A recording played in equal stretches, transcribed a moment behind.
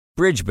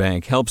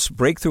Bridgebank helps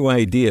breakthrough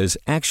ideas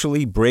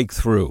actually break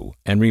through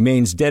and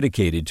remains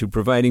dedicated to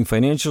providing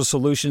financial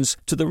solutions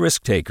to the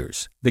risk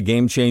takers, the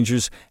game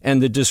changers, and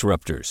the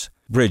disruptors.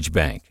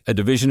 Bridgebank, a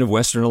division of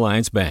Western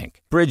Alliance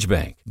Bank.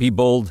 Bridgebank. Be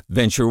bold,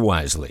 venture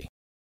wisely.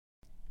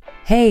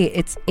 Hey,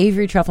 it's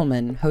Avery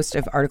Trufelman, host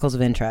of Articles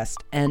of Interest,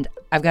 and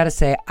I've got to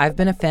say, I've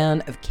been a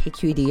fan of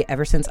KQED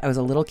ever since I was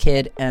a little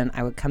kid, and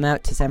I would come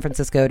out to San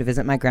Francisco to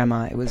visit my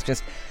grandma. It was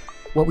just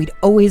what we'd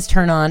always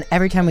turn on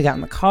every time we got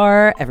in the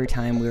car, every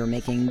time we were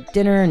making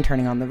dinner and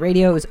turning on the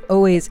radio. It was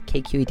always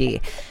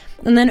KQED.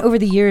 And then over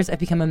the years, I've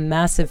become a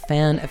massive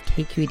fan of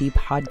KQED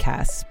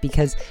podcasts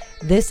because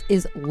this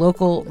is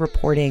local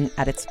reporting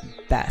at its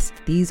best.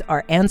 These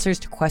are answers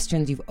to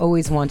questions you've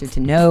always wanted to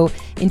know,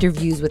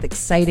 interviews with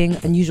exciting,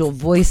 unusual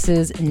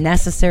voices,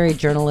 necessary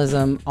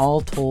journalism,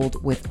 all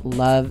told with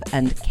love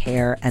and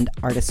care and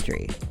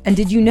artistry. And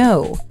did you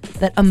know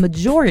that a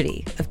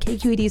majority of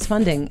KQED's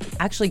funding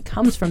actually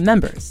comes from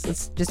members?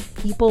 It's just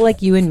people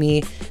like you and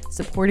me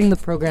supporting the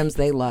programs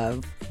they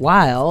love,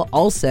 while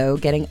also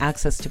getting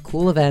access to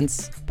cool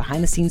events,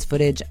 behind-the-scenes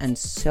footage, and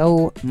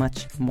so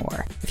much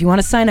more. If you want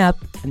to sign up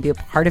and be a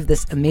part of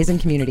this amazing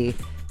community,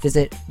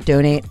 visit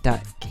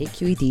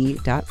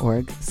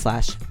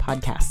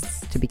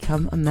donate.kqed.org/podcasts to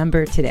become a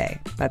member today.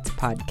 That's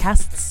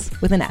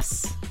podcasts with an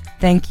S.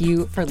 Thank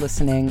you for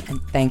listening, and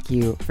thank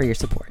you for your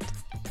support.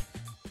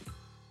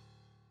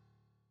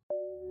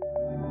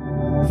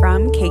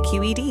 From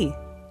KQED.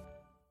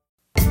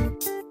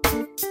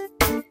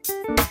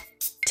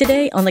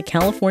 Today on the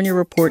California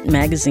Report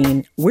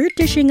magazine, we're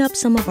dishing up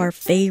some of our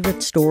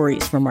favorite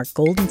stories from our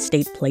Golden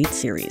State Plate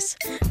series,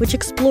 which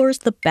explores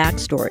the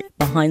backstory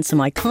behind some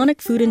iconic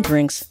food and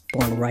drinks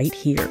born right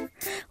here,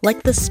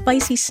 like the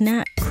spicy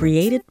snack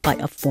created by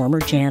a former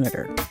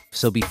janitor.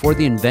 So before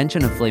the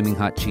invention of Flaming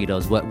Hot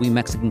Cheetos, what we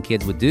Mexican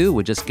kids would do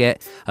would just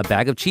get a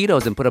bag of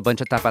Cheetos and put a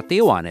bunch of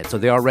tapatio on it, so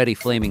they're already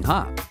flaming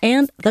hot.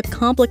 And the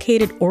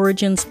complicated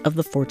origins of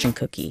the fortune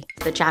cookie.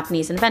 The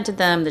Japanese invented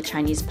them, the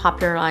Chinese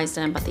popularized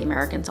them, but the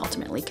Americans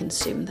ultimately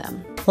consumed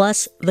them.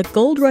 Plus, the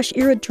Gold Rush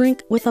era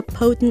drink with a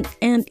potent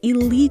and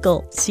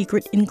illegal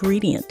secret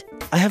ingredient.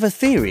 I have a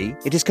theory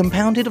it is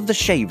compounded of the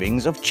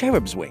shavings of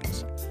cherubs'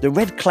 wings, the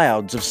red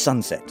clouds of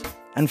sunset,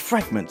 and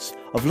fragments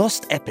of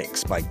lost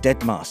epics by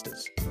dead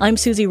masters. I'm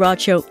Susie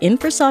Racho, in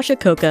for Sasha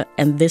Coca,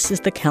 and this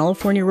is the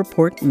California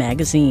Report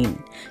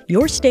magazine.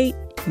 Your state,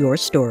 your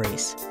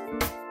stories.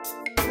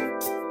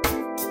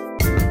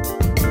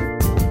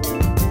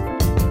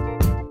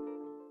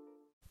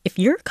 If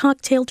you're a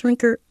cocktail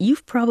drinker,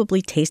 you've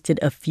probably tasted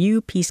a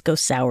few Pisco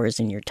sours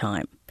in your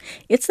time.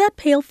 It's that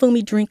pale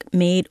foamy drink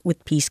made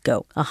with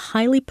Pisco, a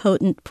highly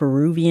potent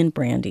Peruvian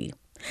brandy.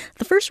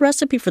 The first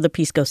recipe for the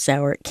Pisco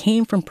Sour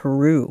came from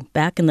Peru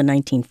back in the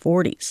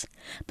 1940s.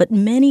 But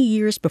many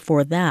years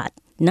before that,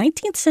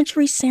 19th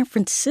century San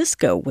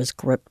Francisco was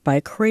gripped by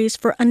a craze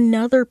for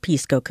another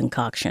Pisco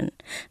concoction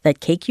that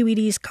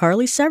KQED's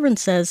Carly Severin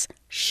says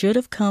should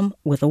have come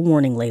with a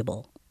warning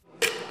label.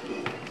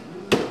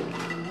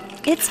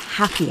 It's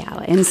happy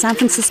hour in San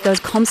Francisco's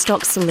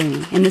Comstock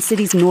Saloon in the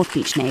city's North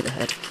Beach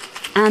neighborhood.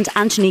 And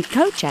Antony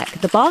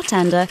Kocek, the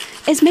bartender,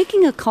 is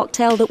making a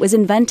cocktail that was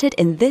invented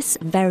in this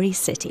very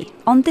city,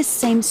 on this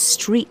same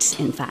street,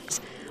 in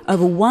fact,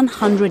 over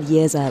 100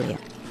 years earlier.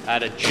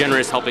 Add a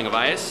generous helping of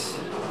ice,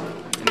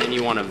 and then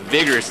you want to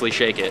vigorously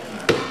shake it.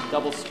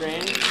 Double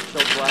strain,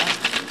 chill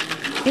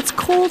glass. It's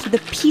called the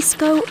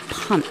Pisco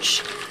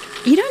Punch.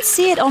 You don't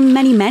see it on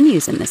many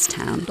menus in this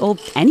town, or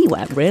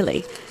anywhere,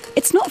 really.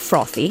 It's not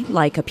frothy,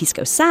 like a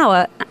Pisco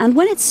Sour, and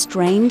when it's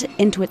strained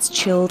into its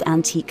chilled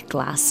antique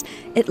glass,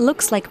 it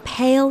looks like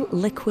pale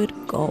liquid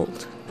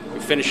gold. We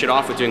finish it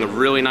off with doing a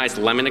really nice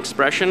lemon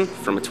expression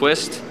from a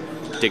twist.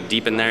 Dig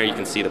deep in there, you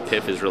can see the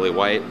pith is really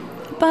white.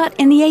 But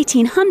in the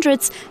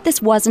 1800s,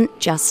 this wasn't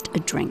just a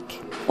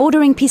drink.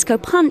 Ordering Pisco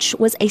Punch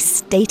was a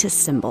status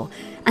symbol,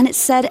 and it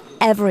said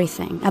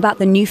everything about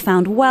the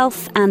newfound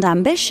wealth and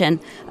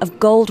ambition of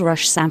Gold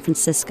Rush San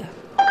Francisco.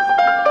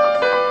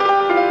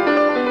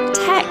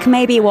 Tech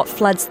may be what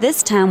floods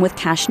this town with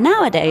cash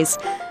nowadays,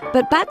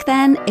 but back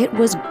then it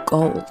was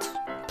gold.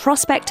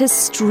 Prospectors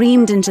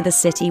streamed into the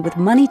city with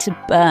money to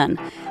burn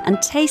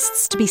and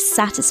tastes to be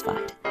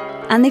satisfied.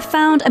 And they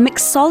found a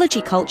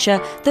mixology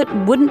culture that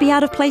wouldn't be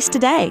out of place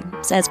today,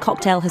 says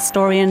cocktail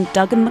historian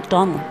Duggan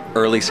McDonald.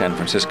 Early San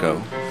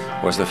Francisco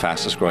was the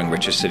fastest growing,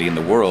 richest city in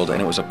the world,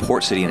 and it was a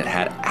port city, and it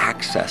had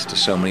access to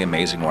so many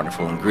amazing,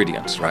 wonderful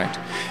ingredients, right?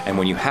 And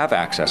when you have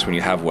access, when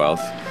you have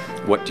wealth,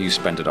 what do you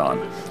spend it on?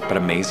 But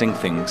amazing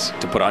things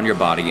to put on your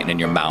body and in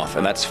your mouth,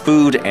 and that's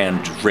food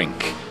and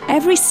drink.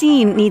 Every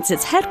scene needs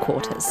its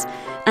headquarters,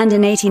 and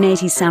in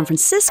 1880s San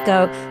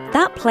Francisco,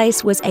 that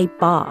place was a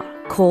bar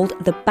called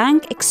the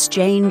Bank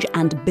Exchange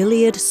and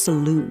Billiard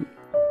Saloon.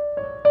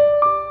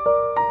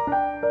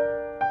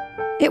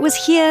 It was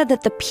here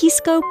that the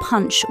Pisco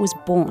Punch was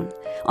born,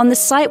 on the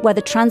site where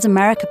the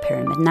Transamerica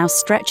Pyramid now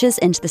stretches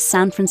into the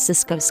San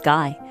Francisco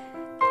sky.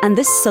 And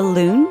this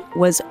saloon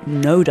was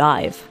no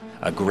dive.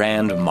 A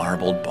grand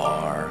marbled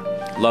bar,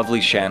 lovely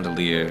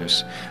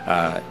chandeliers.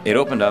 It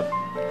opened up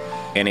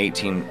in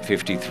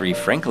 1853,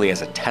 frankly,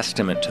 as a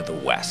testament to the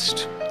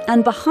West.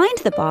 And behind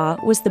the bar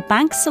was the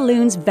Bank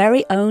Saloon's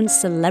very own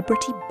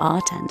celebrity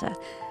bartender,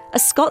 a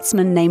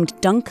Scotsman named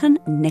Duncan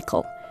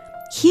Nicol.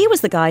 He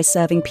was the guy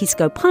serving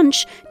Pisco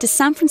Punch to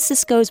San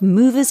Francisco's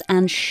movers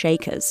and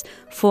shakers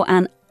for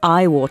an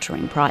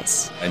eye-watering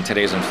price. In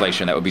today's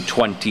inflation, that would be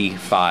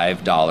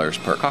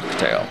 $25 per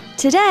cocktail.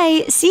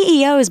 Today,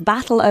 CEOs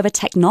battle over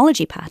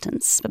technology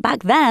patents, but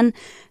back then,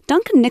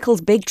 Duncan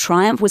Nicol's big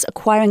triumph was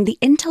acquiring the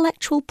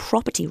intellectual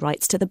property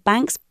rights to the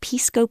bank's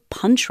Pisco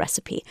Punch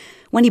recipe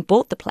when he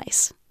bought the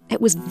place.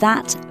 It was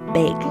that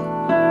big.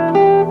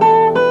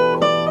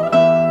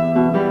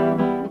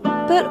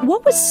 But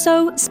what was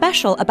so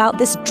special about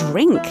this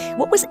drink?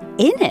 What was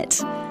in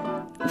it?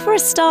 For a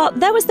start,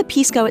 there was the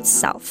Pisco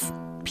itself.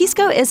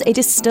 Pisco is a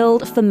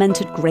distilled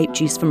fermented grape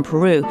juice from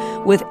Peru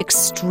with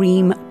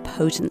extreme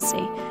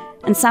potency.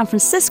 And San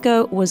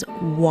Francisco was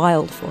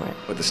wild for it.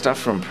 But the stuff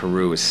from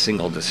Peru is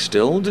single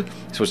distilled,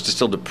 so it's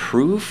distilled to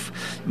proof,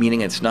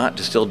 meaning it's not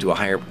distilled to a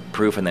higher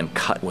proof and then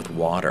cut with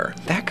water.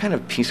 That kind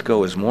of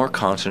Pisco is more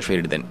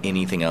concentrated than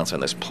anything else on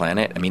this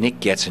planet. I mean, it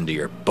gets into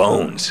your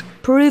bones.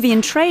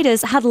 Peruvian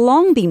traders had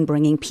long been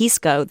bringing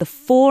Pisco the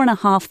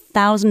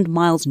 4,500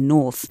 miles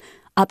north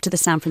up to the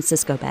San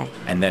Francisco Bay.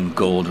 And then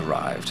gold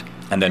arrived.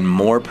 And then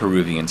more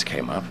Peruvians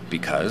came up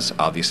because,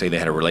 obviously, they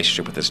had a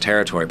relationship with this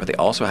territory, but they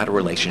also had a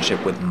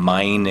relationship with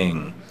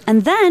mining.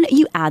 And then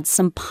you add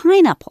some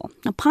pineapple.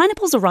 Now,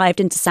 pineapples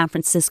arrived into San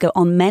Francisco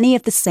on many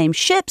of the same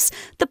ships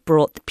that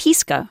brought the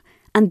Pisco.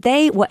 And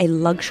they were a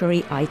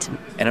luxury item.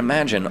 And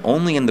imagine,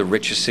 only in the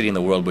richest city in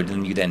the world would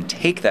you then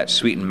take that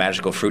sweet and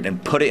magical fruit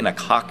and put it in a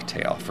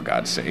cocktail, for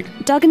God's sake.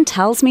 Duggan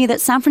tells me that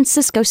San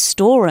Francisco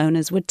store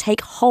owners would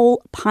take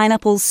whole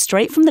pineapples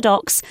straight from the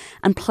docks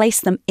and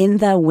place them in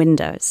their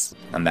windows.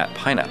 And that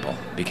pineapple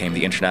became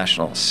the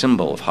international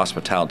symbol of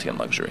hospitality and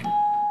luxury.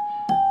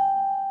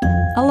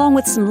 Along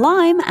with some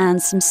lime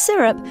and some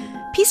syrup,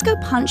 Pisco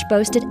Punch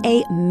boasted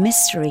a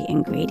mystery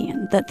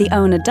ingredient that the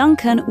owner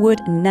Duncan would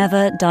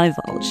never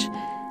divulge.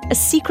 A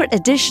secret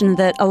addition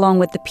that, along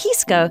with the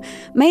Pisco,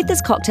 made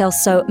this cocktail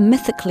so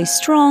mythically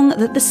strong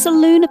that the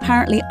saloon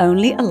apparently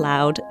only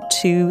allowed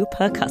 2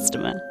 per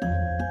customer.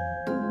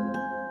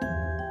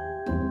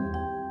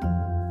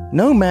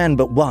 No man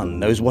but one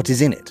knows what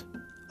is in it.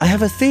 I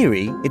have a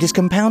theory it is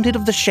compounded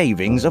of the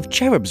shavings of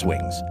cherubs'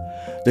 wings,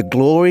 the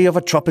glory of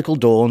a tropical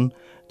dawn,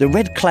 the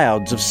red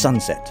clouds of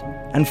sunset,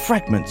 and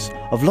fragments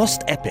of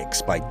lost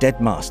epics by dead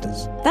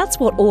masters. That's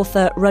what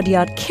author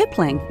Rudyard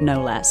Kipling,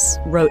 no less,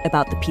 wrote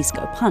about the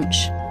Pisco Punch.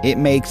 It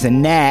makes a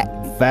gnat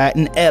fight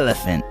an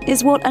elephant,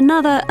 is what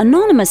another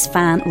anonymous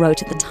fan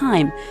wrote at the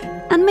time.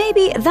 And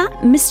maybe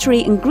that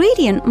mystery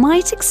ingredient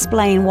might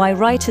explain why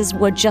writers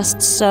were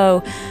just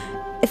so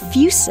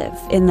effusive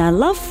in their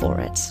love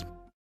for it.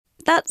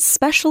 That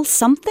special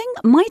something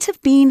might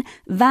have been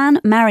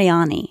Vin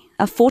Mariani,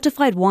 a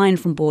fortified wine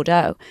from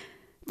Bordeaux.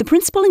 The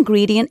principal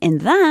ingredient in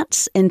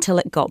that, until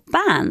it got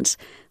banned,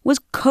 was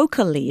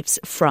coca leaves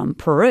from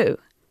Peru.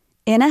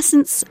 In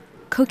essence,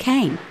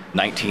 cocaine.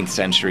 19th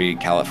century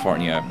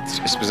California,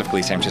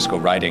 specifically San Francisco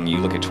writing, you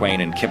look at Twain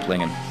and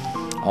Kipling and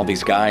all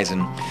these guys,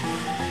 and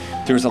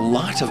there's a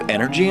lot of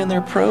energy in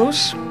their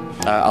prose,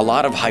 a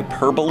lot of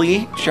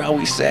hyperbole, shall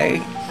we say.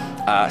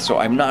 So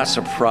I'm not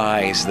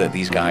surprised that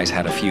these guys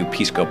had a few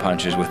Pisco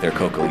punches with their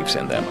coca leaves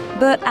in them.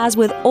 But as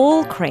with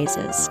all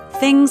crazes,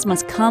 things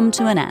must come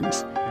to an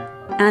end.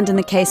 And in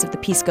the case of the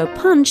Pisco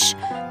Punch,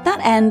 that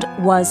end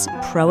was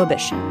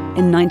Prohibition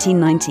in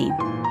 1919.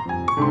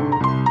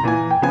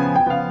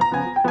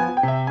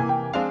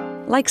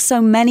 Like so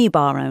many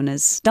bar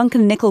owners,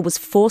 Duncan Nicol was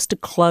forced to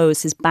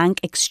close his Bank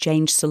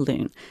Exchange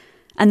saloon.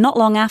 And not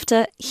long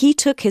after, he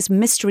took his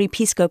mystery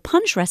Pisco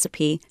Punch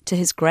recipe to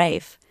his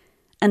grave.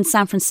 And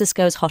San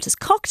Francisco's hottest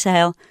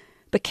cocktail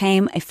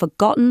became a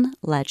forgotten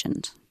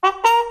legend.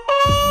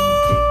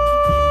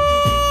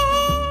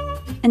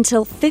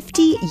 Until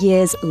 50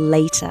 years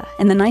later,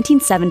 in the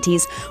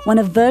 1970s, when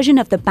a version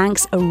of the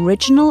bank's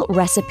original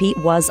recipe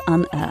was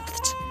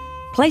unearthed.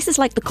 Places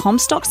like the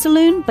Comstock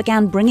Saloon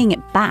began bringing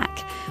it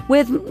back,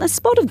 with a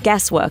spot of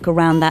guesswork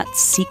around that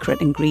secret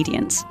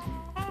ingredient.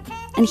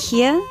 And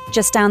here,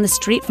 just down the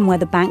street from where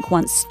the bank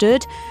once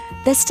stood,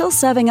 they're still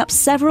serving up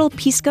several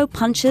Pisco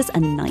Punches a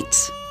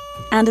night.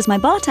 And as my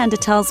bartender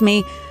tells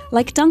me,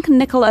 like Duncan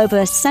Nicol over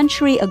a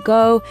century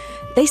ago,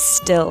 they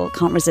still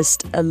can't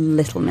resist a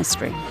little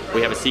mystery.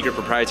 We have a secret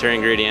proprietary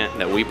ingredient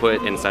that we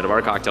put inside of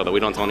our cocktail that we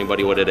don't tell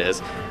anybody what it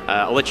is.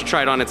 I'll let you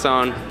try it on its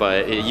own,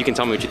 but you can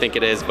tell me what you think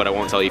it is, but I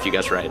won't tell you if you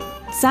guess right.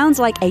 Sounds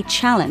like a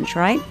challenge,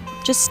 right?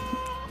 Just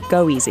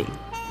go easy.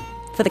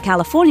 For the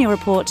California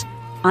Report,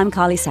 I'm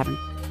Carly Severin.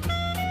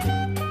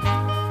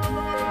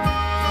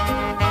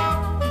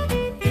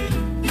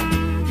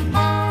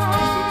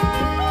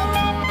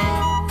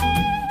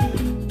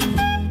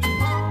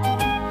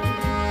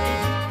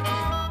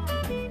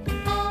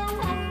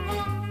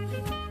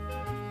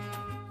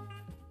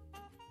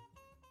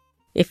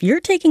 If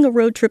you're taking a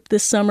road trip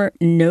this summer,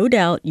 no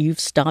doubt you've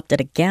stopped at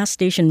a gas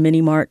station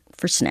mini-mart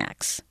for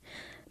snacks.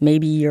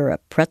 Maybe you're a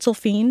pretzel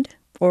fiend,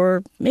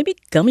 Or maybe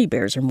gummy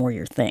bears are more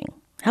your thing.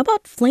 How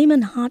about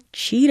Flamin' Hot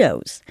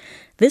Cheetos?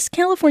 This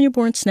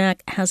California-born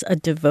snack has a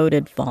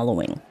devoted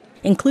following,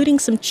 including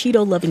some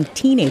Cheeto-loving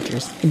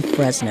teenagers in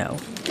Fresno.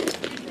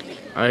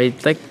 I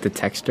like the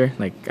texture.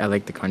 I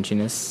like the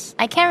crunchiness.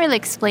 I can't really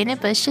explain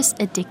it, but it's just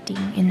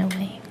addicting in a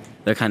way.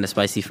 They're kind of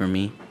spicy for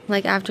me.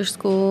 Like after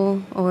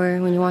school or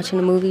when you're watching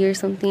a movie or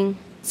something.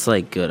 It's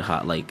good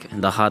hot,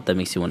 the hot that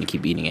makes you want to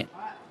keep eating it.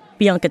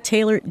 Bianca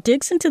Taylor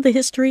digs into the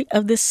history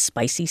of this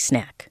spicy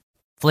snack.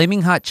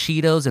 Flaming Hot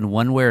Cheetos in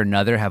one way or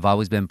another have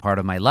always been part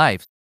of my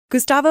life.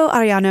 Gustavo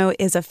Arellano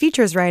is a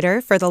features writer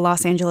for the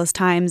Los Angeles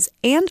Times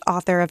and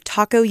author of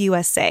Taco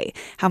USA,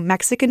 How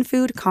Mexican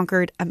Food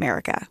Conquered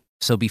America.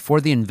 So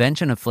before the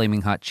invention of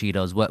Flaming Hot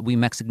Cheetos, what we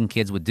Mexican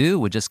kids would do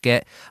would just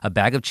get a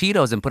bag of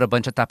Cheetos and put a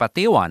bunch of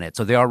tapatio on it,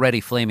 so they're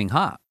already flaming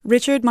hot.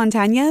 Richard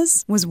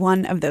Montañez was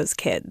one of those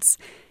kids.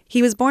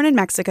 He was born in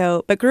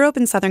Mexico, but grew up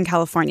in Southern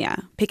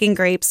California, picking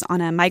grapes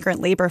on a migrant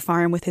labor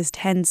farm with his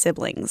 10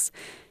 siblings.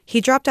 He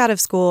dropped out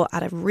of school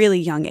at a really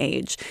young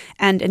age,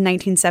 and in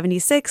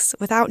 1976,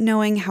 without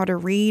knowing how to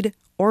read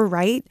or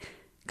write,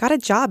 got a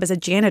job as a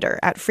janitor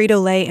at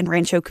Frito-Lay in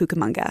Rancho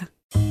Cucamonga.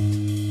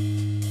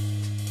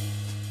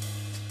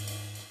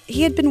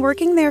 He had been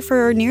working there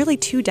for nearly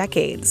 2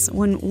 decades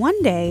when one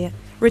day,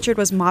 Richard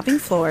was mopping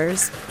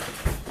floors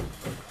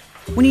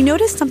when he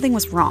noticed something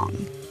was wrong.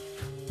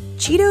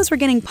 Cheetos were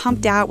getting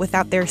pumped out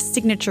without their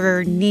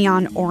signature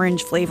neon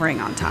orange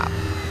flavoring on top.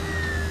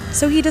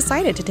 So he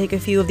decided to take a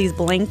few of these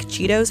blank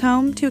Cheetos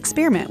home to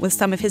experiment with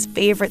some of his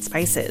favorite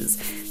spices,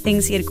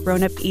 things he had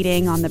grown up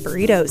eating on the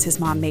burritos his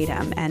mom made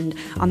him and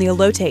on the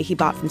elote he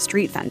bought from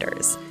street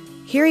vendors.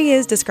 Here he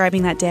is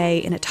describing that day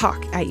in a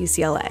talk at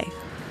UCLA.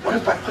 What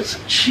if I put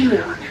some chili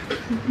on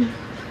it?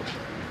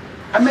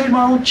 I made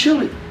my own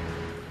chili.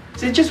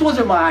 See, it just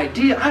wasn't my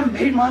idea. I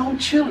made my own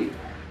chili.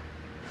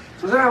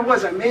 So there I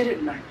was. I made it,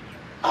 and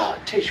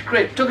it tastes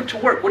great. Took it to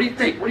work. What do you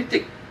think?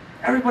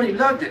 Everybody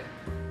loved it.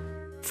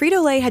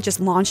 Frito-Lay had just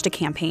launched a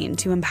campaign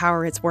to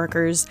empower its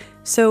workers,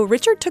 so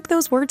Richard took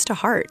those words to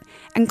heart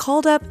and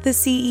called up the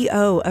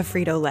CEO of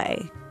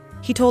Frito-Lay.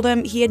 He told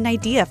him he had an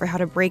idea for how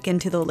to break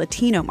into the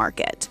Latino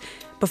market.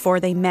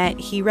 Before they met,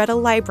 he read a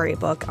library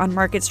book on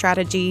market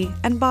strategy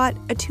and bought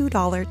a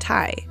 $2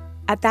 tie.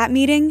 At that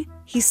meeting,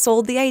 he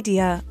sold the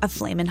idea of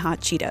Flamin'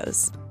 Hot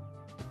Cheetos.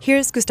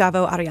 Here's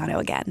Gustavo Arellano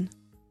again.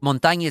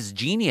 Montañez's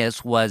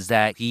genius was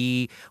that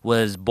he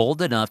was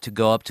bold enough to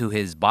go up to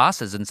his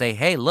bosses and say,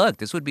 hey, look,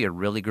 this would be a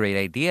really great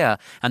idea.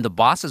 And the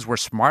bosses were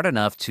smart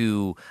enough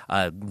to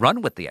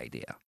run with the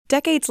idea.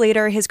 Decades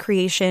later, his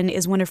creation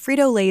is one of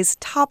Frito-Lay's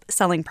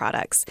top-selling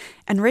products,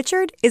 and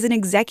Richard is an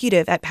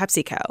executive at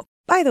PepsiCo.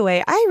 By the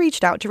way, I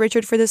reached out to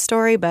Richard for this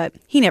story, but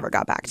he never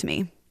got back to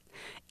me.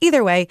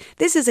 Either way,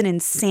 this is an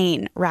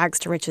insane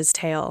rags-to-riches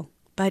tale,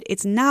 but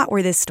it's not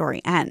where this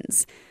story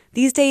ends.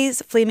 These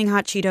days, Flaming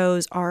Hot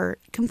Cheetos are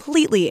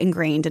completely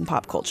ingrained in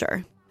pop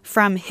culture.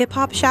 From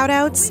hip-hop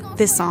shout-outs,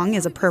 this song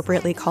is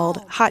appropriately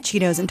called Hot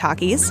Cheetos and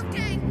Takis.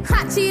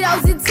 Hot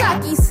Cheetos and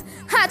Takis,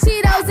 Hot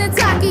Cheetos and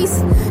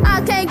Takis.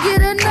 I can't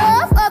get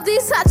enough of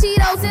these Hot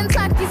Cheetos and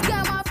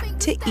Takis.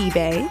 To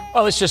eBay.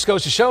 Well, this just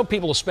goes to show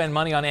people will spend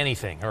money on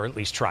anything, or at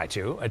least try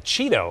to. A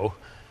Cheeto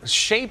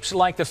shaped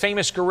like the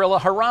famous gorilla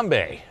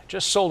Harambe,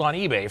 just sold on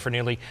eBay for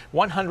nearly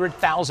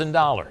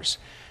 $100,000.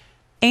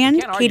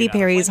 And Katy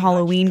Perry's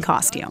Halloween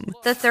costume.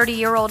 The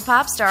 30-year-old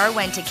pop star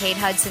went to Kate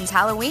Hudson's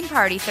Halloween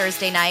party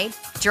Thursday night,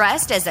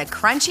 dressed as a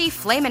crunchy,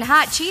 flamin'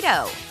 hot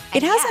Cheeto.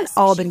 It hasn't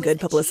all been good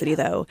publicity,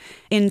 though.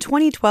 In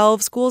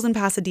 2012, schools in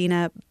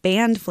Pasadena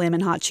banned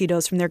Flamin' Hot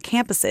Cheetos from their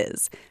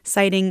campuses,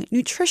 citing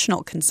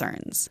nutritional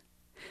concerns.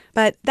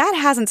 But that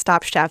hasn't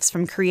stopped chefs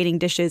from creating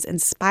dishes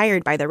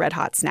inspired by the red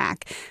hot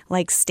snack,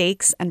 like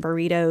steaks and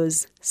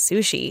burritos,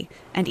 sushi,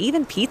 and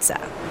even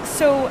pizza.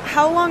 So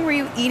how long were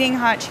you eating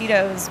hot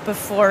Cheetos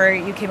before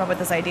you came up with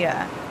this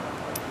idea?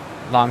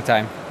 Long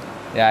time.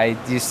 Yeah, I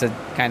used to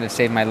kind of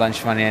save my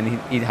lunch money and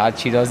eat hot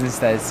Cheetos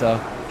instead, so.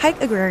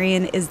 Pike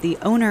Agrarian is the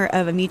owner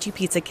of Amici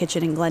Pizza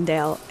Kitchen in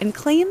Glendale and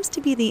claims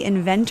to be the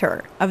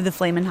inventor of the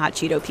Flamin' Hot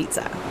Cheeto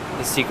pizza.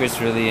 The secret's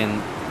really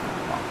in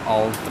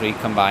all three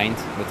combined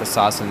with the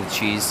sauce and the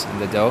cheese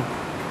and the dough.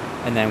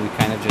 And then we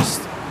kind of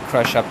just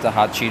crush up the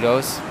hot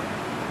Cheetos.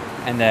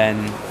 And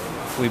then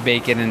we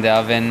bake it in the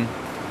oven.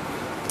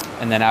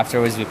 And then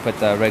afterwards we put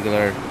the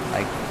regular,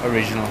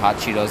 original hot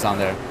Cheetos on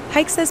there.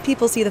 Pike says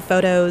people see the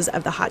photos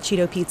of the hot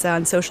Cheeto pizza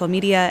on social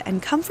media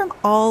and come from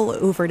all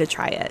over to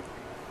try it.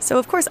 So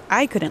of course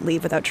I couldn't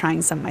leave without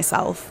trying some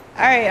myself.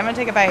 All right, I'm gonna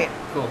take a bite.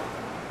 Cool.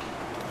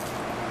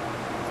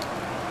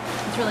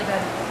 It's really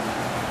good.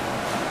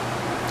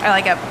 I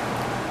like it.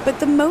 But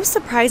the most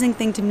surprising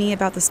thing to me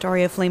about the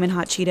story of Flamin'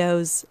 Hot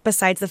Cheetos,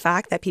 besides the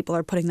fact that people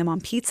are putting them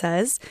on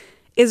pizzas,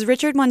 is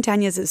Richard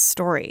Montañez's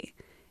story.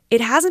 It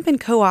hasn't been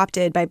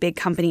co-opted by big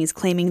companies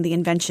claiming the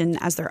invention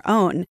as their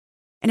own,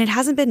 and it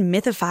hasn't been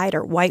mythified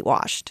or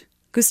whitewashed.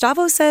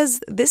 Gustavo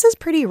says this is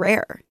pretty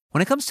rare.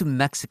 When it comes to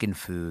Mexican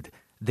food,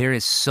 there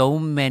is so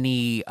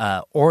many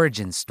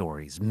origin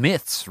stories,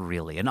 myths,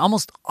 really, and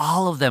almost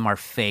all of them are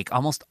fake.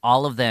 Almost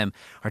all of them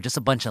are just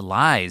a bunch of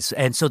lies.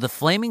 And so the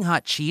Flaming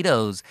Hot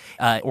Cheetos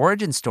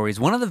origin story is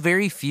one of the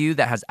very few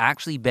that has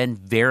actually been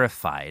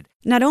verified.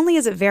 Not only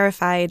is it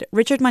verified,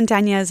 Richard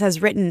Montañez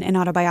has written an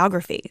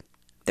autobiography.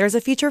 There's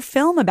a feature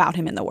film about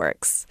him in the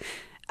works.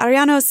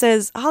 Ariano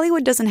says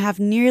Hollywood doesn't have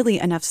nearly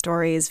enough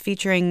stories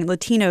featuring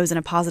Latinos in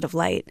a positive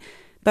light,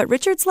 but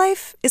Richard's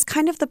life is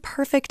kind of the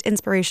perfect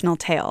inspirational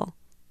tale,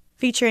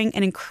 featuring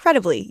an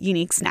incredibly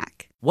unique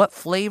snack. What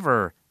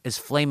flavor is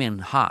Flamin'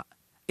 Hot?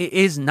 It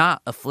is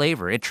not a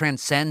flavor. It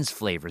transcends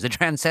flavors. It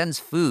transcends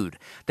food.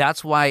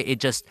 That's why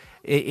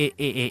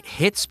it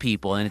hits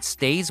people and it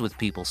stays with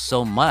people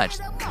so much.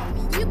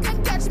 You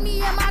can catch me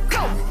in my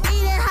coat,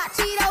 eating hot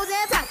Cheetos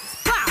and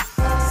Takis. Pop,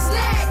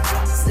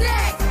 snack,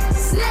 snack,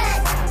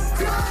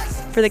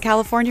 snack. For the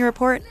California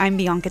Report, I'm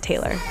Bianca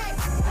Taylor.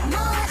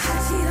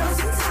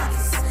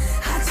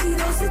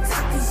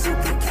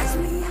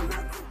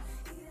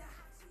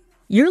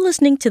 You're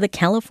listening to the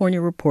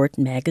California Report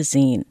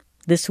magazine.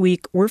 This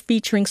week, we're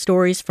featuring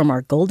stories from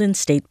our Golden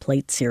State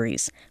Plate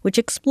series, which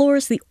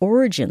explores the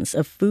origins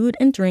of food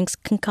and drinks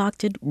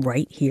concocted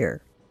right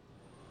here.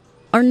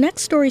 Our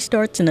next story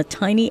starts in a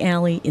tiny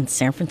alley in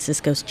San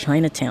Francisco's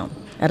Chinatown,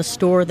 at a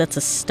store that's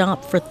a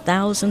stop for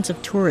thousands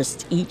of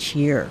tourists each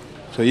year.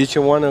 So each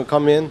one who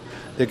come in,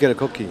 they get a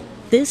cookie.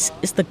 This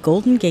is the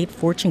Golden Gate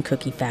Fortune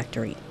Cookie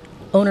Factory.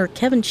 Owner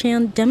Kevin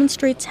Chan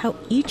demonstrates how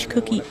each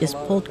cookie is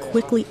pulled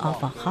quickly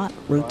off a hot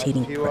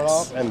rotating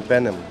press. And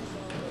bend them,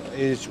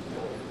 each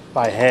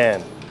by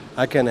hand.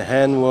 I can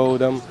hand roll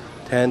them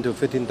 10 to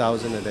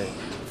 15,000 a day.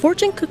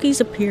 Fortune cookies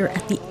appear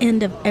at the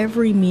end of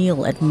every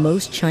meal at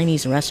most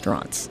Chinese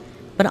restaurants.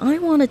 But I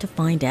wanted to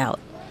find out,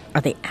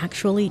 are they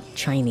actually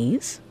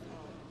Chinese?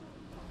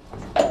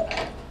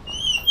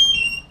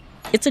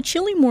 It's a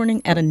chilly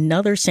morning at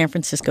another San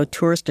Francisco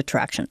tourist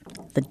attraction,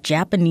 the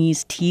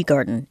Japanese Tea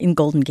Garden in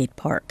Golden Gate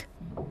Park.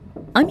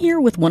 I'm here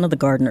with one of the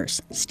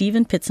gardeners,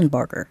 Stephen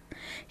Pitzenbarger.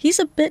 He's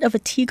a bit of a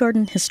tea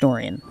garden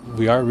historian.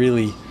 We are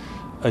really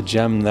a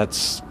gem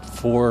that's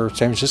for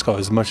San Francisco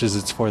as much as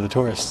it's for the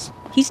tourists.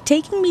 He's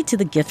taking me to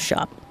the gift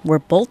shop, where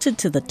bolted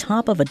to the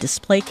top of a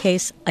display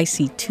case, I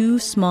see two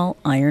small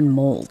iron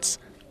molds,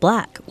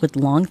 black with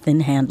long,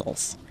 thin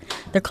handles.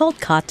 They're called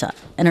kata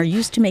and are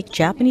used to make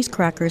Japanese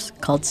crackers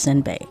called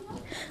senbei.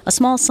 A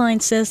small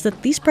sign says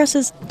that these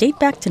presses date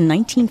back to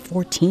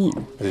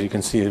 1914. As you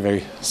can see, a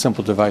very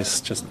simple device,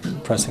 just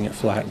pressing it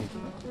flat.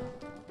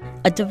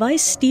 A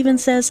device, Stephen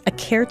says, a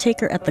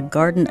caretaker at the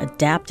garden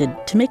adapted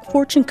to make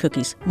fortune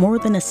cookies more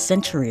than a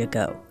century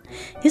ago.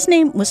 His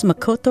name was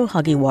Makoto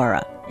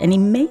Hagiwara, and he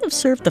may have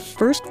served the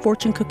first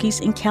fortune cookies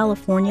in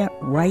California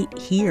right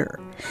here.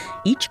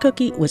 Each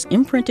cookie was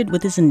imprinted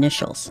with his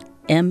initials,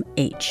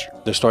 M.H.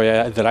 The story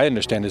that I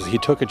understand is he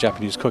took a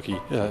Japanese cookie,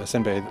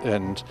 senbei,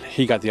 and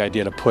he got the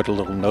idea to put a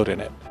little note in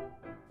it.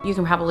 You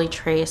can probably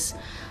trace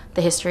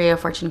the history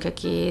of fortune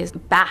cookies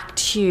back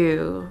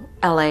to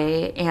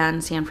LA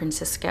and San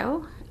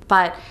Francisco.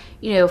 But,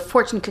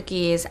 fortune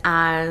cookies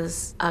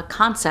as a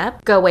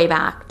concept go way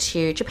back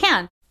to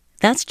Japan.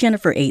 That's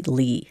Jennifer 8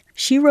 Lee.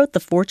 She wrote the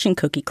Fortune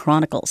Cookie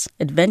Chronicles,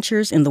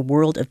 Adventures in the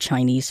World of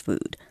Chinese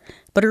Food.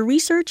 But her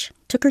research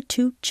took her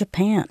to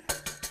Japan.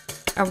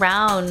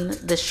 Around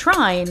the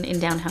shrine in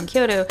downtown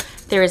Kyoto,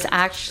 there is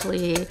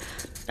actually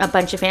a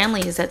bunch of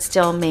families that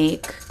still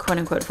make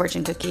quote-unquote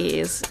fortune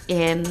cookies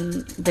in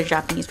the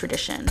Japanese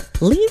tradition.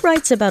 Lee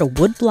writes about a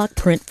woodblock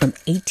print from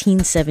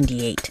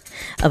 1878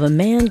 of a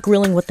man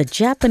grilling what the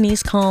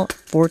Japanese call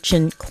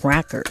fortune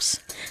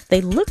crackers.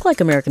 They look like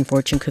American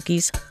fortune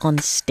cookies on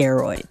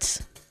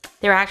steroids.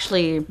 They're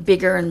actually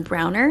bigger and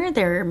browner.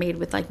 They're made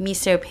with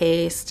miso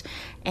paste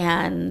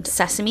and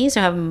sesame,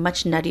 so have a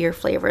much nuttier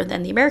flavor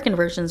than the American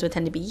versions, would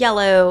tend to be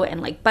yellow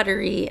and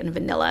buttery and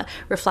vanilla,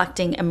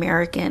 reflecting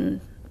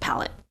American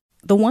palate.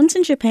 The ones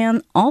in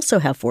Japan also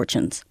have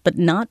fortunes, but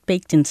not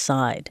baked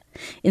inside.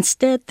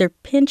 Instead, they're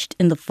pinched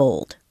in the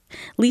fold.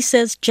 Lee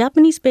says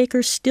Japanese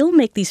bakers still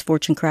make these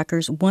fortune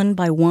crackers one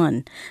by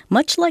one,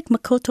 much like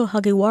Makoto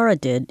Hagiwara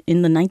did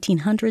in the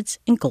 1900s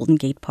in Golden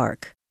Gate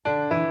Park.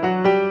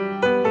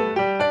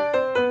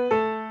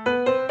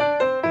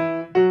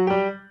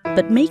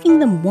 But making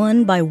them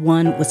one by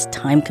one was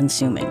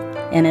time-consuming,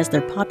 and as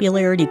their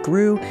popularity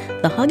grew,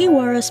 the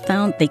Hagiwaras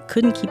found they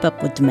couldn't keep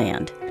up with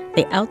demand.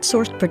 They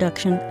outsourced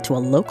production to a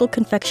local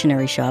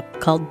confectionery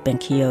shop called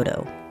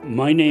Benkyodo.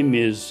 My name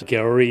is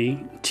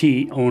Gary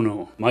T.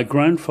 Ono. My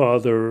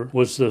grandfather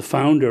was the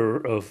founder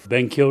of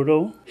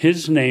Benkyodo.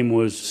 His name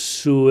was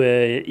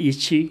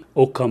Sueichi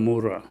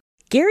Okamura.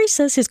 Gary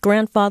says his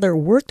grandfather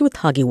worked with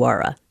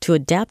Hagiwara to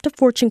adapt a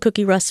fortune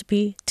cookie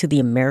recipe to the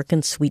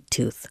American sweet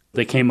tooth.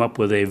 They came up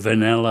with a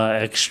vanilla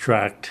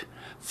extract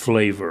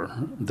flavor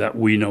that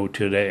we know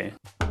today.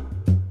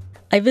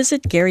 I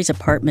visit Gary's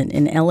apartment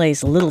in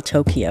LA's Little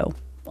Tokyo.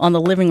 On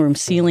the living room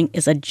ceiling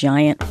is a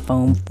giant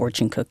foam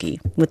fortune cookie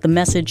with the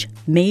message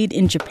 "Made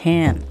in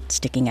Japan"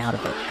 sticking out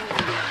of it.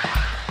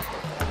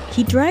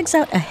 He drags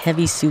out a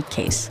heavy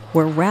suitcase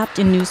where wrapped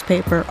in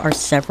newspaper are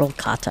several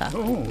kata.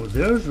 Oh,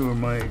 those were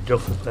my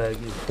duffel bags.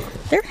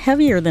 They're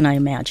heavier than I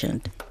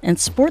imagined and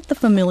sport the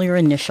familiar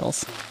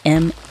initials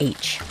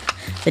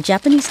MH, the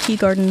Japanese tea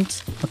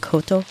garden's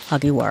Makoto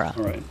Hagiwara.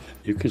 All right.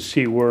 You can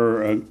see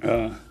where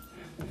a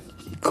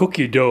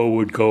cookie dough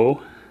would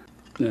go.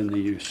 Then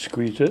you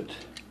squeeze it,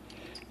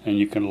 and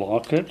you can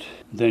lock it.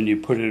 Then you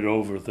put it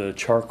over the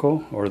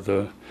charcoal or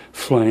the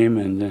flame,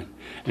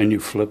 and you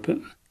flip it.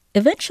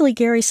 Eventually,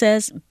 Gary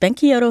says,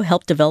 Benkyoto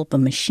helped develop a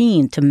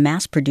machine to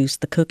mass-produce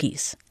the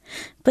cookies.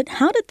 But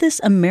how did this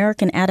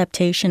American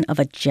adaptation of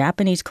a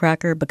Japanese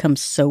cracker become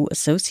so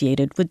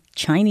associated with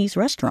Chinese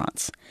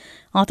restaurants?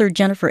 Author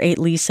Jennifer Eight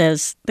Lee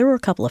says there were a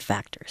couple of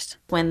factors.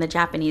 When the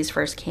Japanese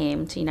first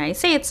came to the United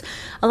States,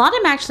 a lot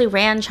of them actually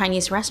ran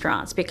Chinese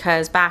restaurants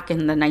because back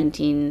in the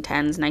 1910s,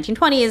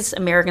 1920s,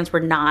 Americans were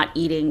not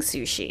eating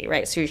sushi,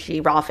 right?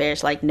 Sushi, raw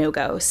fish, like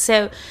no-go.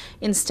 So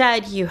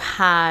instead, you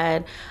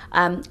had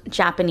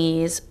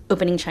Japanese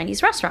opening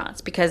Chinese restaurants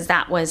because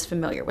that was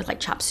familiar with like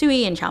chop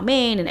suey and chow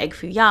mein and egg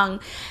foo young.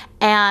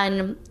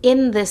 And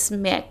in this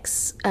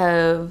mix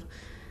of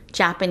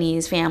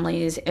Japanese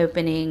families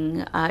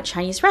opening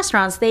Chinese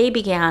restaurants, they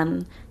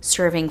began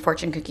serving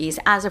fortune cookies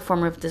as a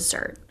form of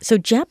dessert. So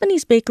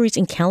Japanese bakeries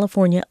in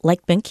California,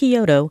 like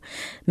Benkyoto,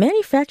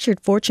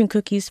 manufactured fortune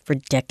cookies for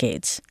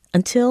decades,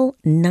 until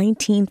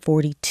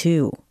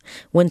 1942,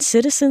 when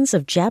citizens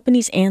of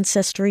Japanese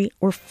ancestry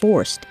were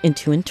forced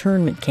into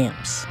internment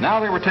camps. Now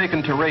they were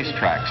taken to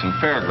racetracks and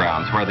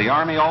fairgrounds where the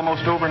Army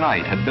almost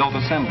overnight had built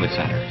assembly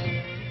centers.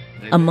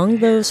 Among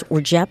those were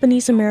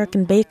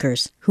Japanese-American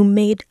bakers who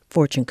made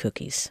fortune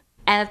cookies.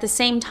 And at the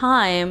same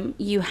time,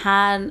 you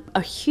had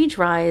a huge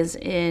rise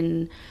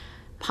in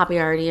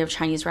popularity of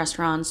Chinese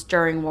restaurants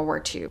during World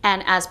War II.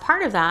 And as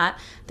part of that,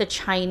 the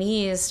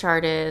Chinese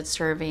started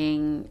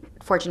serving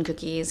fortune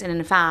cookies and,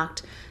 in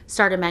fact,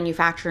 started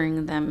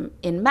manufacturing them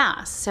in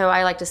mass. So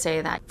I like to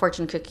say that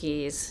fortune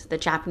cookies, the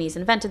Japanese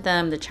invented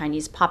them, the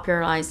Chinese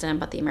popularized them,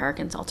 but the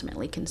Americans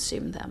ultimately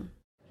consumed them.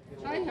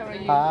 Hi, how are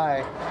you?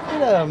 Hi.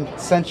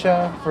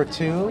 Sencha for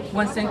two.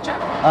 One sencha?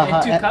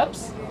 And two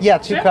cups? Yeah,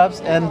 two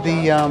cups. And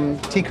the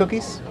tea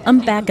cookies? I'm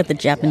back at the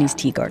Japanese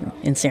tea garden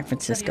in San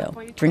Francisco,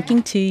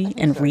 drinking tea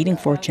and reading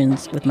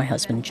fortunes with my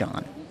husband,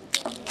 John.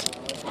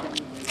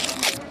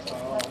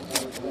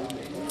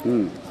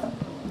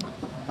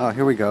 Oh,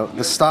 here we go.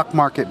 The stock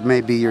market may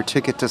be your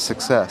ticket to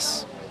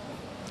success.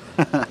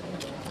 We'll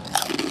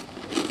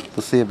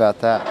see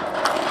about that.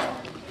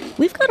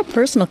 We've got a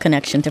personal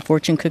connection to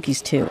fortune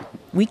cookies, too.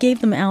 We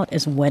gave them out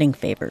as wedding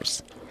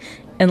favors.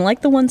 And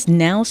like the ones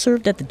now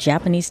served at the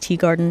Japanese tea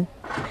garden,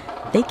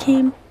 they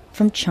came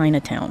from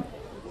Chinatown.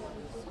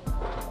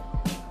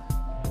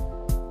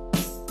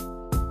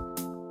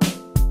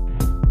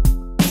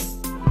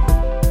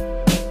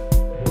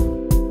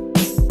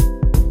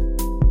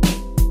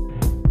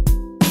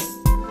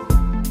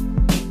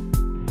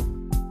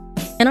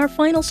 And our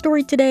final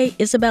story today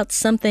is about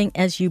something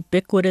as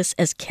ubiquitous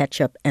as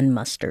ketchup and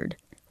mustard.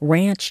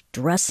 Ranch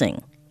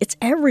dressing. It's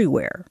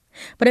everywhere.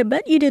 But I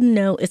bet you didn't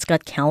know it's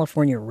got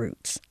California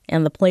roots.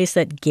 And the place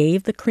that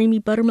gave the creamy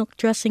buttermilk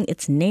dressing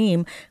its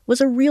name was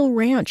a real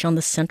ranch on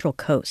the Central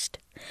Coast.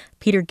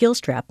 Peter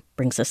Gilstrap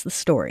brings us the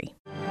story.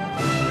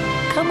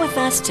 Come with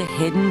us to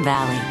Hidden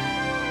Valley,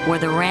 where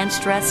the ranch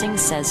dressing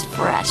says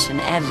fresh in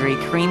every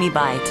creamy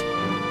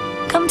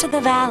bite. Come to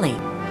the valley,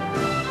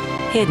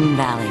 Hidden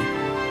Valley,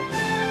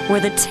 where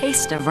the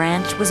taste of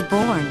ranch was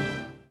born.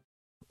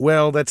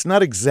 Well, that's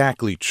not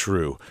exactly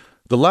true.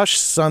 The lush,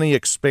 sunny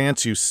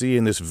expanse you see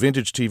in this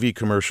vintage TV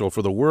commercial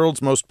for the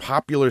world's most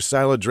popular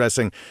salad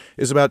dressing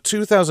is about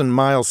 2,000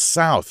 miles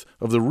south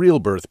of the real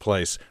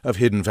birthplace of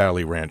Hidden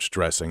Valley Ranch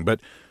dressing. But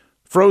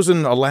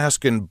frozen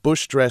Alaskan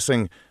bush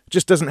dressing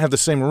just doesn't have the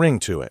same ring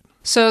to it.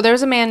 So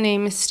there's a man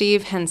named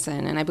Steve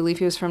Henson, and I believe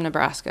he was from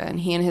Nebraska, and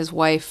he and his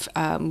wife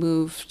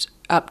moved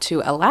up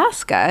to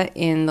Alaska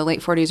in the late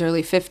 40s,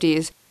 early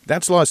 50s.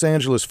 That's Los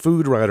Angeles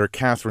food writer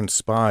Catherine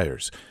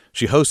Spires.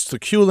 She hosts the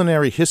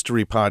culinary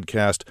history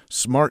podcast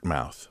Smart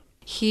Mouth.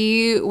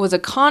 He was a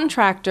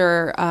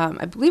contractor,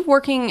 I believe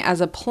working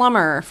as a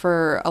plumber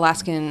for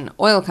Alaskan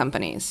oil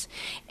companies.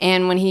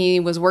 And when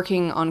he was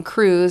working on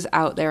crews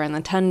out there in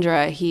the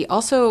tundra, he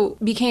also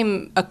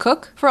became a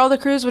cook for all the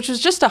crews, which was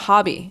just a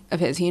hobby of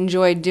his. He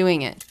enjoyed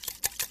doing it.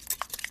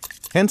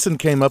 Henson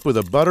came up with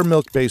a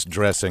buttermilk-based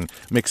dressing,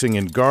 mixing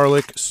in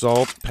garlic,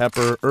 salt,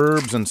 pepper,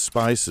 herbs, and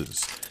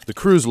spices. The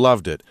crews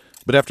loved it,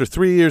 but after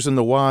 3 years in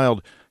the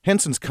wild,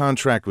 Henson's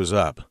contract was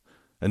up.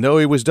 And though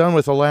he was done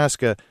with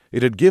Alaska,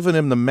 it had given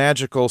him the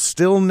magical,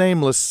 still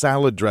nameless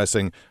salad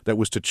dressing that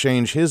was to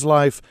change his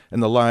life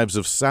and the lives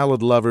of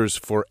salad lovers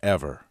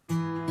forever.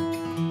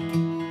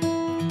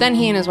 Then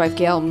he and his wife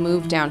Gail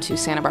moved down to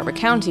Santa Barbara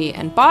County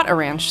and bought a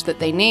ranch that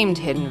they named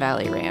Hidden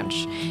Valley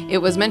Ranch. It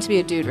was meant to be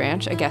a dude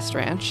ranch, a guest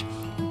ranch,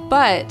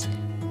 but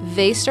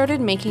they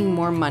started making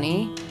more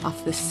money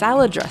off the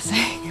salad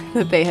dressing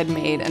that they had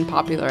made and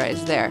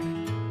popularized there.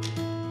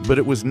 But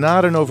it was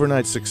not an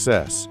overnight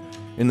success.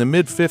 In the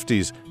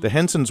mid-'50s, the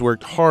Hensons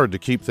worked hard to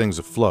keep things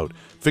afloat,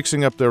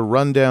 fixing up their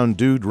rundown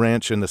dude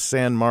ranch in the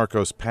San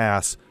Marcos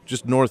Pass,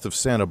 just north of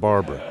Santa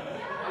Barbara.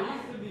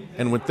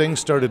 And when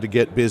things started to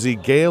get busy,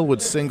 Gail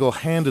would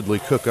single-handedly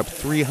cook up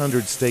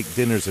 300 steak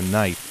dinners a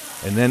night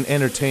and then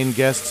entertain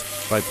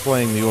guests by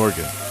playing the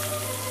organ.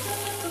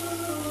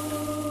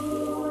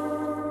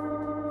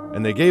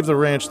 And they gave the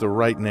ranch the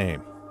right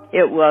name.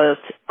 It was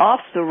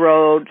off the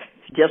road,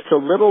 just a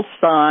little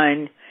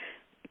sign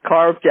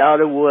carved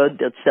out of wood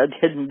that said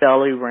Hidden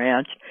Valley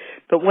Ranch.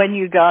 But when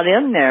you got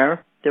in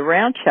there, the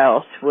ranch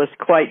house was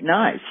quite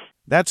nice.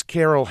 That's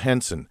Carol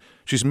Henson.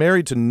 She's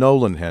married to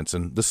Nolan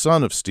Henson, the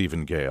son of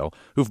Stephen Gale,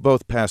 who've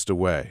both passed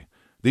away.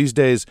 These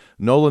days,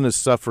 Nolan is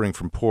suffering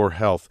from poor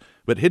health,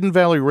 but Hidden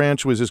Valley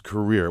Ranch was his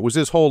career. It was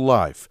his whole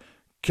life.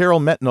 Carol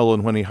met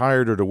Nolan when he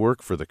hired her to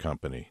work for the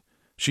company.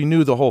 She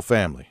knew the whole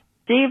family.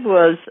 Steve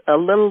was a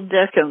little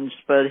Dickens,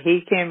 but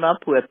he came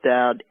up with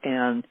that,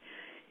 and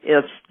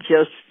it's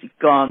just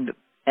gone,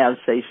 as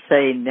they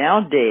say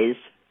nowadays,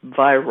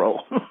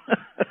 viral.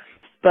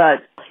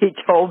 But he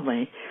told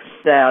me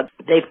that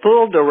they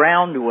fooled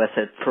around with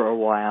it for a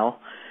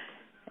while,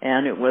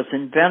 and it was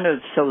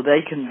invented so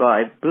they can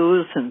buy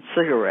booze and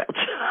cigarettes.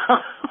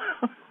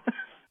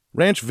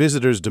 Ranch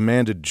visitors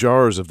demanded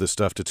jars of the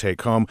stuff to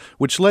take home,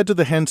 which led to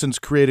the Hensons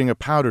creating a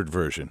powdered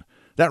version.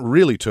 That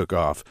really took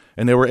off,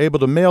 and they were able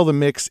to mail the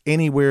mix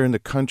anywhere in the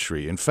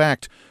country. In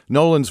fact,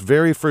 Nolan's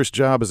very first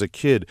job as a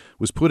kid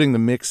was putting the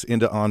mix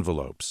into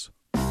envelopes.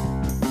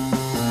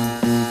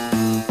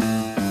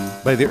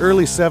 By the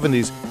early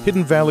 70s,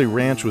 Hidden Valley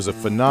Ranch was a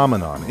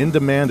phenomenon, in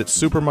demand at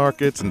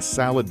supermarkets and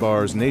salad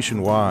bars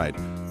nationwide.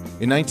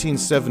 In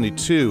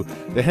 1972,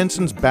 the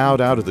Hensons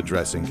bowed out of the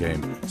dressing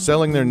game,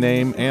 selling their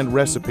name and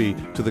recipe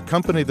to the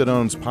company that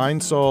owns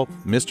Pine Sol,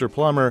 Mr.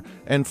 Plummer,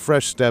 and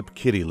Fresh Step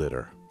Kitty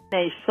Litter.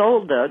 They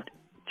sold it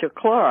to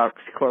Clorox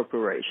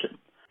Corporation.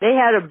 They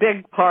had a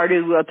big party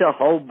with a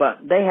whole bunch.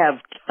 They have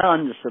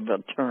tons of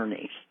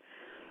attorneys.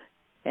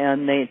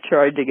 And they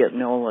tried to get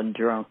Nolan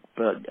drunk,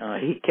 but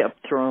he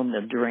kept throwing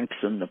the drinks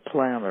in the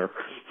planter.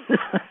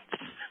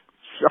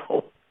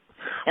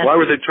 Why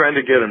were they trying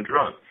to get him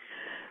drunk?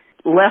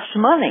 Less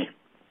money.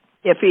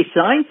 If he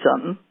signed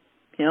something,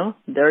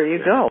 there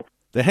you go.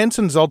 The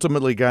Hensons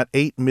ultimately got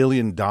 $8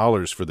 million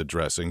for the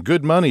dressing,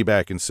 good money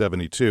back in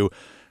 '72,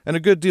 and a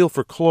good deal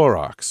for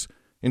Clorox.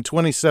 In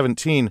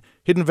 2017,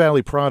 Hidden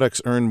Valley Products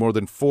earned more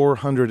than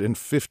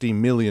 $450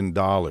 million.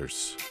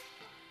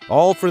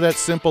 All for that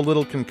simple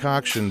little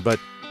concoction, but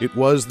it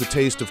was the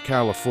taste of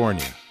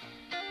California.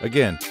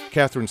 Again,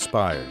 Catherine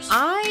Spires.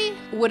 I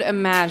would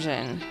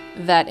imagine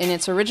that in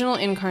its original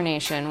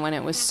incarnation, when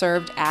it was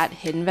served at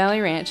Hidden Valley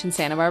Ranch in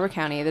Santa Barbara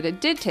County, that it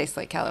did taste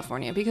like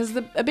California, because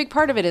a big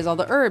part of it is all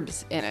the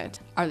herbs in it.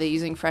 Are they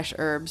using fresh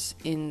herbs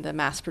in the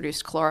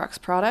mass-produced Clorox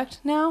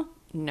product now?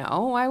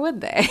 No, why would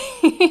they?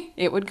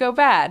 It would go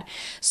bad.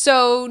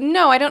 So,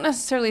 no, I don't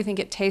necessarily think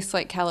it tastes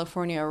like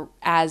California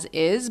as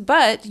is,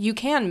 but you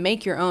can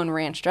make your own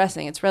ranch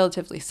dressing. It's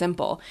relatively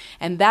simple,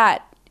 and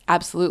that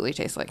absolutely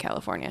tastes like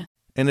California.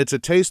 And it's a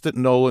taste that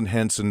Nolan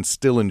Henson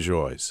still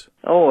enjoys.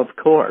 Oh, of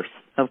course.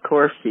 Of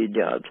course he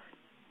does.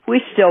 We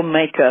still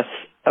make us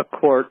a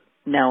quart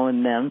now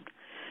and then.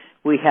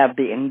 We have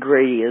the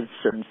ingredients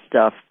and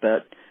stuff,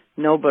 but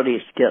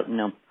nobody's getting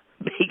them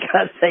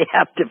because they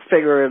have to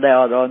figure it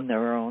out on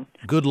their own.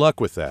 Good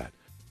luck with that.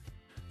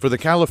 For the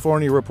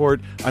California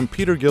Report, I'm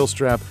Peter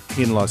Gilstrap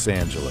in Los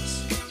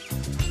Angeles.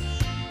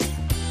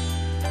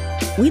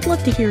 We'd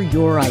love to hear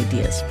your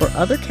ideas for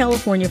other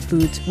California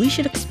foods we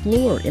should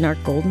explore in our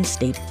Golden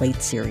State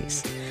Plate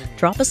series.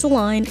 Drop us a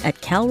line at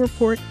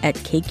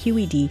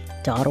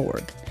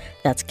calreport@kqed.org.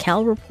 That's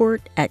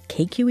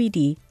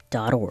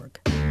calreport@kqed.org.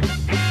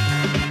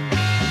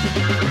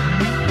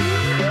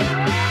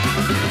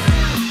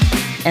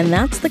 And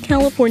that's the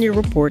California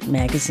Report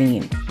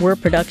magazine. We're a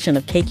production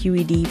of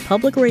KQED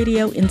Public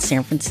Radio in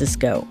San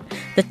Francisco.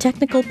 The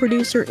technical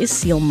producer is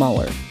Seal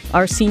Muller.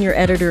 Our senior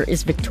editor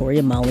is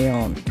Victoria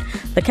Malion.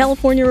 The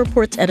California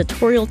Report's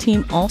editorial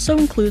team also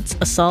includes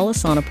Asala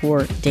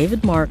Sonapur,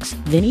 David Marks,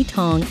 Vinnie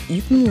Tong,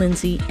 Ethan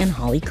Lindsay, and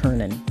Holly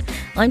Kernan.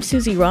 I'm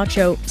Susie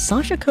Racho.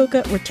 Sasha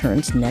Coca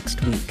returns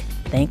next week.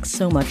 Thanks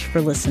so much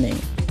for listening.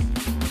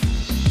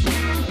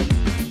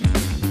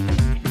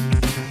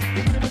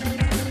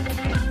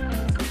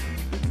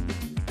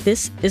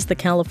 This is the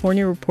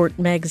California Report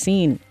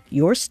magazine.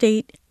 Your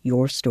state,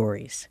 your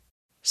stories.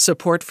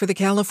 Support for the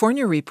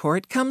California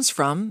Report comes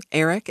from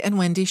Eric and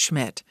Wendy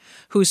Schmidt,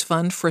 whose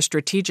Fund for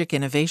Strategic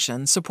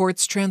Innovation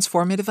supports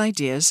transformative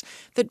ideas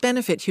that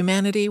benefit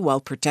humanity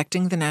while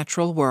protecting the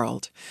natural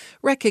world,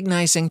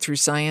 recognizing through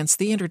science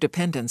the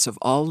interdependence of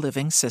all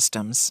living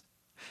systems.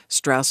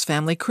 Strauss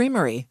Family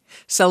Creamery,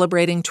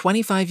 celebrating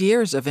 25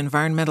 years of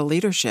environmental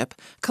leadership,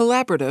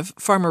 collaborative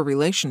farmer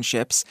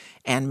relationships,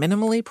 and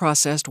minimally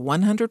processed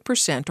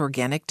 100%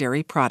 organic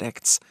dairy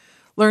products.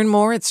 Learn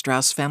more at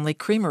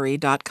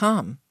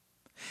StraussFamilyCreamery.com.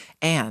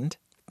 And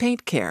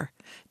Paint Care,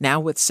 now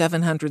with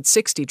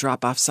 760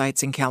 drop-off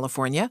sites in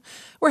California,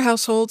 where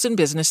households and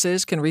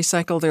businesses can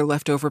recycle their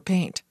leftover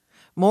paint.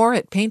 More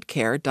at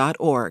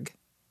paintcare.org.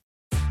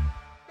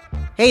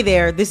 Hey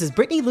there, this is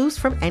Brittany Luce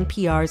from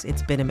NPR's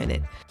It's Been a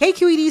Minute.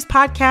 KQED's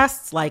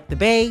podcasts like The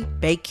Bay,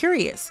 Bay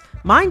Curious,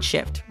 Mind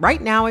Shift, Right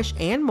Nowish,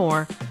 and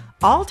more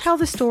all tell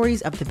the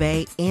stories of the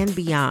Bay and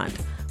beyond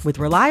with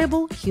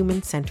reliable,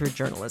 human-centered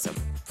journalism.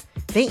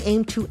 They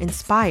aim to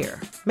inspire,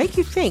 make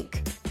you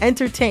think,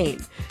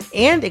 entertain,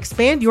 and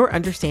expand your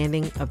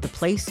understanding of the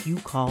place you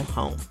call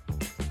home.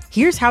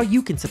 Here's how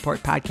you can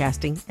support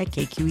podcasting at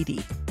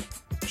KQED.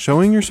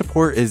 Showing your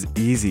support is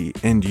easy,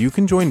 and you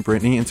can join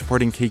Brittany in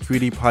supporting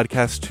KQED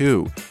podcasts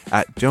too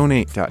at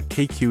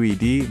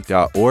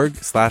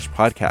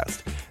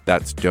donate.kqed.org/podcast.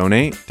 That's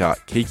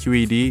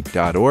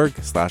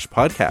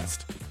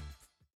donate.kqed.org/podcast.